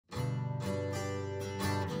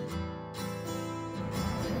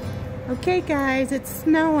Okay guys, it's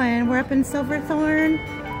snowing. We're up in Silverthorne,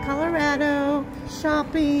 Colorado,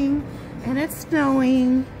 shopping, and it's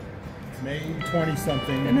snowing. It's May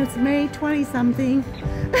 20-something. And it's May 20-something.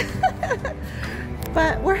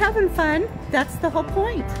 But we're having fun. That's the whole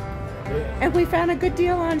point. Yeah. And we found a good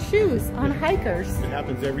deal on shoes, on hikers. It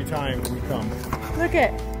happens every time we come. Look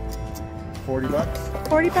at 40 bucks?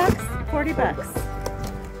 40 bucks? 40 bucks.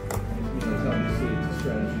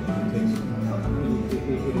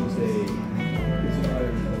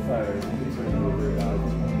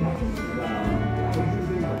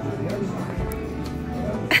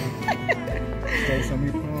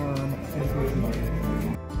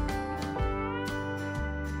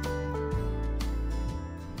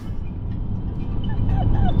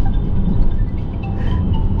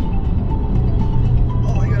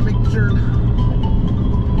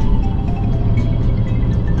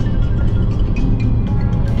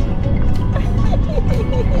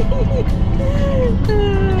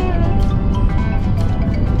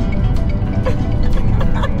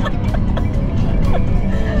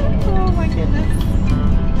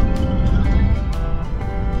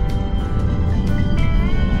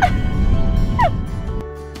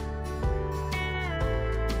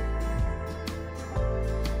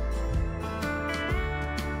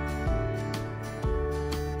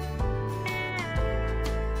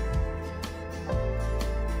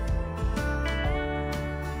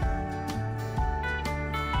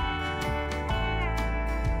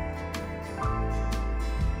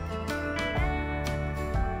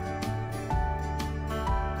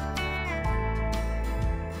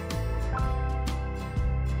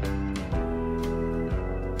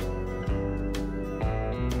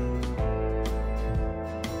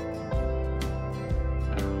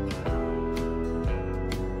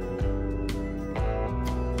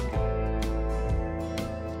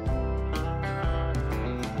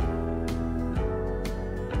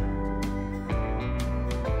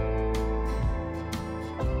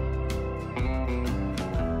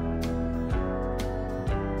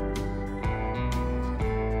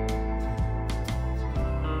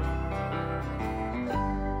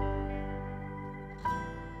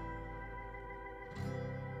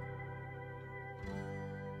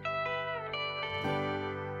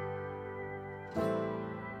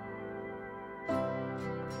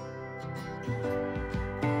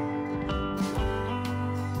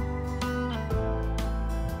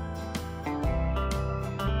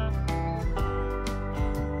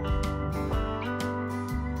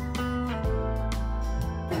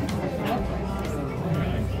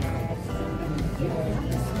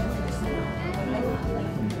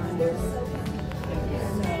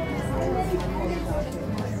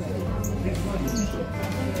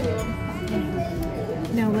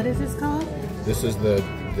 Now, what is this called? This is the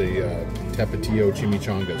Tapatio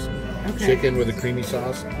chimichangas. Okay. Chicken with a creamy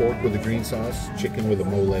sauce, pork with a green sauce, chicken with a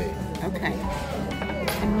mole. Okay.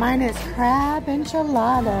 And mine is crab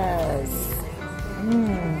enchiladas.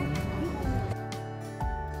 Mmm.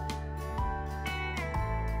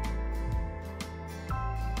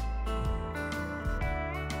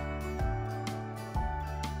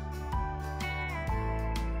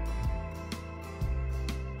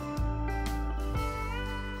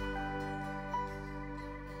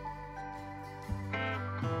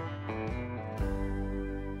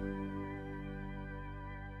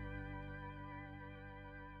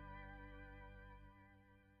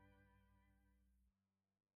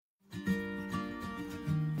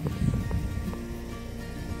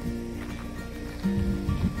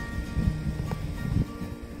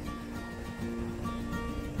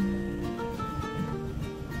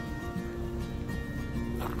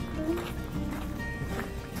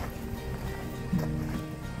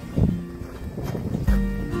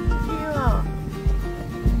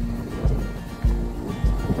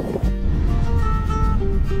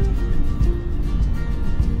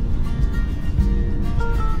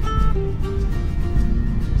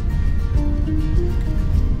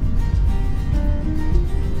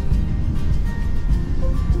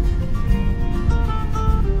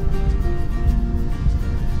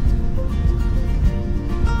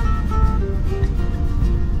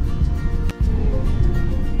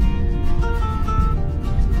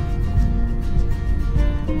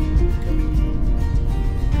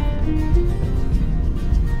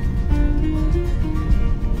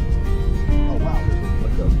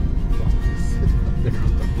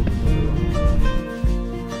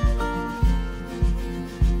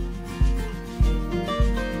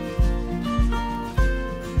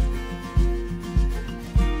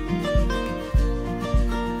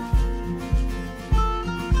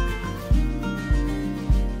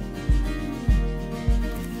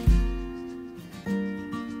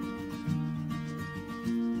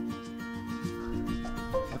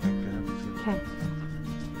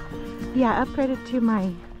 Yeah, I upgraded to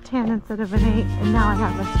my 10 instead of an 8, and now I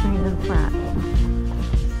have a screen in front.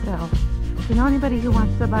 So, if you know anybody who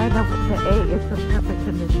wants to buy the 8, it's in perfect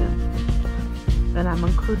condition. And I'm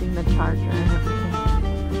including the charger and everything.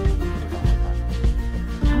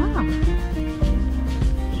 Oh,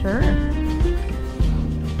 sure.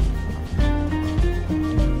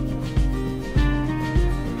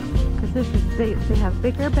 Because this is big, they have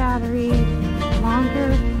bigger batteries,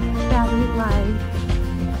 longer battery life.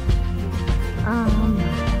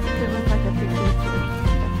 It was like a big feature.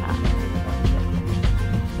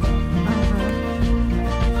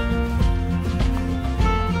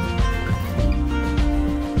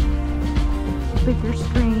 Bigger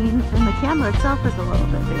screen, and the camera itself is a little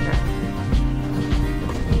bit bigger.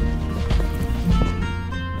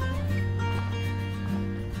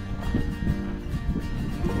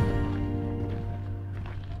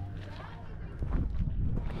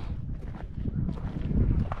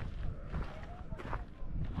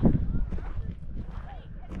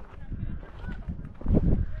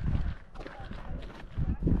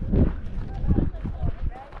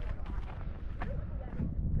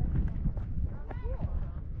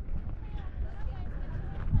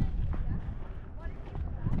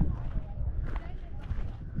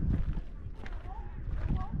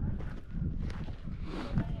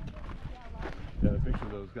 Yeah, the picture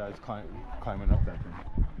of those guys climbing up that thing.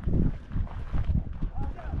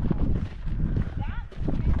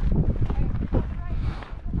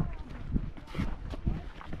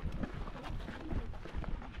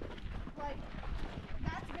 Like,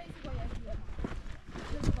 that's basically a view.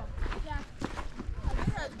 Yeah.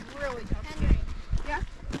 That's really tough. Henry. Yeah?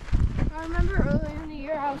 I remember earlier in the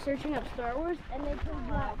year I was searching up Star Wars and they told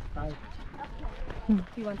me that.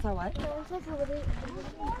 You want to saw what?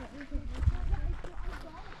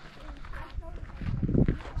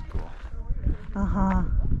 Uh-huh.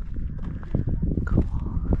 Cool.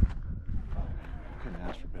 Couldn't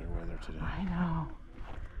ask for better weather today. I know.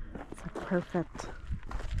 It's like perfect.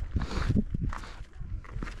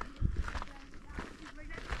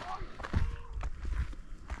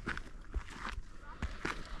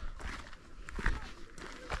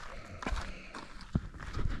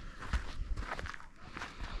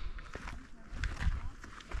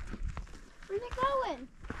 Where's it going?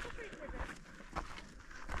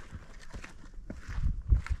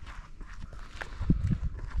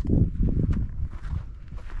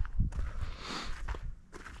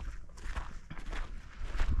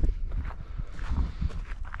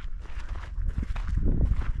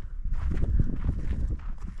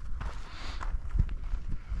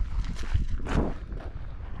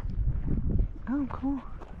 Oh, cool.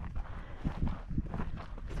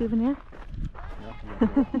 Souvenir?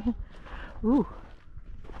 Ooh.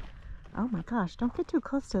 Oh my gosh, don't get too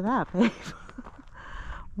close to that, babe.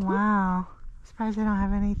 Wow. Surprised they don't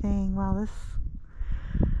have anything. Well, this...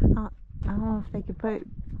 I don't know if they could put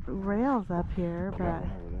rails up here, but...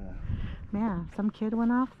 Man, some kid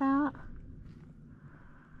went off that.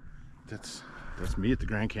 That's me at the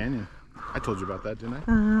Grand Canyon. I told you about that, didn't I?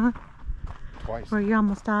 Uh-huh. Twice. Where you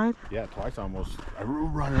almost died? Yeah, twice almost. I was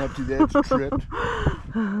running up to the edge, tripped.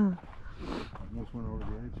 Almost went over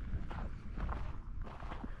the edge.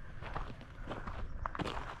 I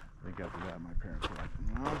think after that, my parents were like,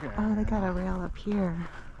 okay. Oh, they got a rail up here.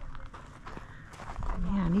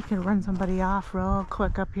 Man, you could run somebody off real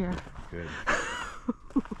quick up here. Good.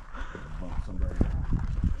 Bump somebody.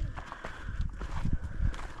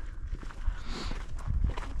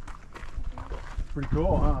 Pretty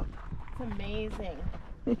cool, huh? It's amazing.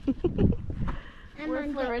 And We're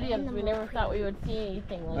then Floridians. We never thought we would see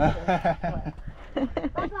anything like this.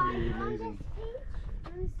 Papa, Amazing.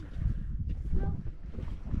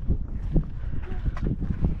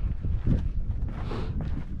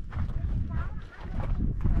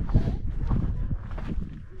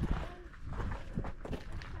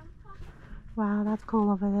 Wow, that's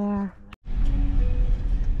cool over there.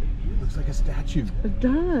 Looks like a statue. It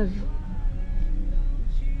does.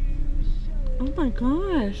 Oh my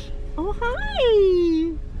gosh. Oh,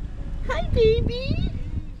 hi. Hi, baby.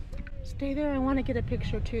 Stay there. I want to get a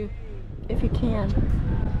picture too, if you can.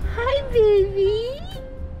 Hi, baby.